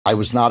I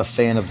was not a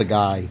fan of the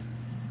guy,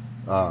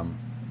 and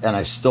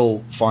I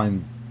still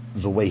find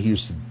the way he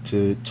used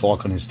to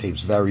talk on his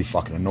tapes very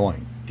fucking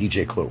annoying.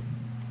 DJ Clue.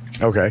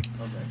 Okay.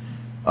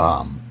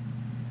 But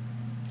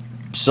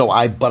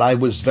I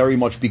was very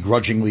much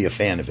begrudgingly a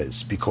fan of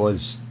his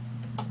because,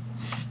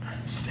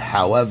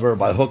 however,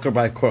 by hook or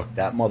by crook,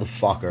 that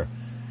motherfucker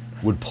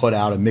would put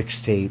out a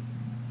mixtape,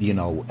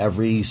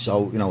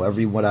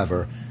 every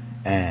whatever,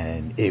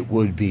 and it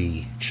would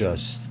be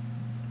just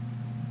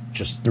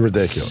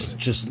ridiculous,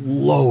 just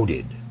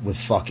loaded with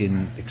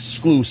fucking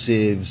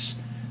exclusives,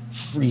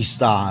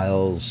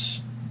 freestyles.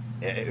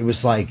 It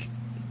was like,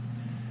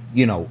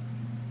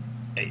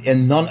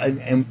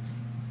 and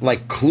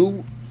like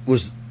Clue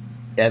was,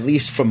 at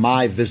least from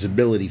my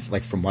visibility,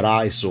 like from what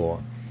I saw,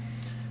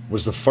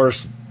 was the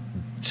first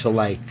to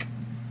like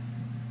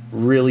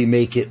really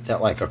make it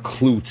that like a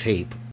Clue tape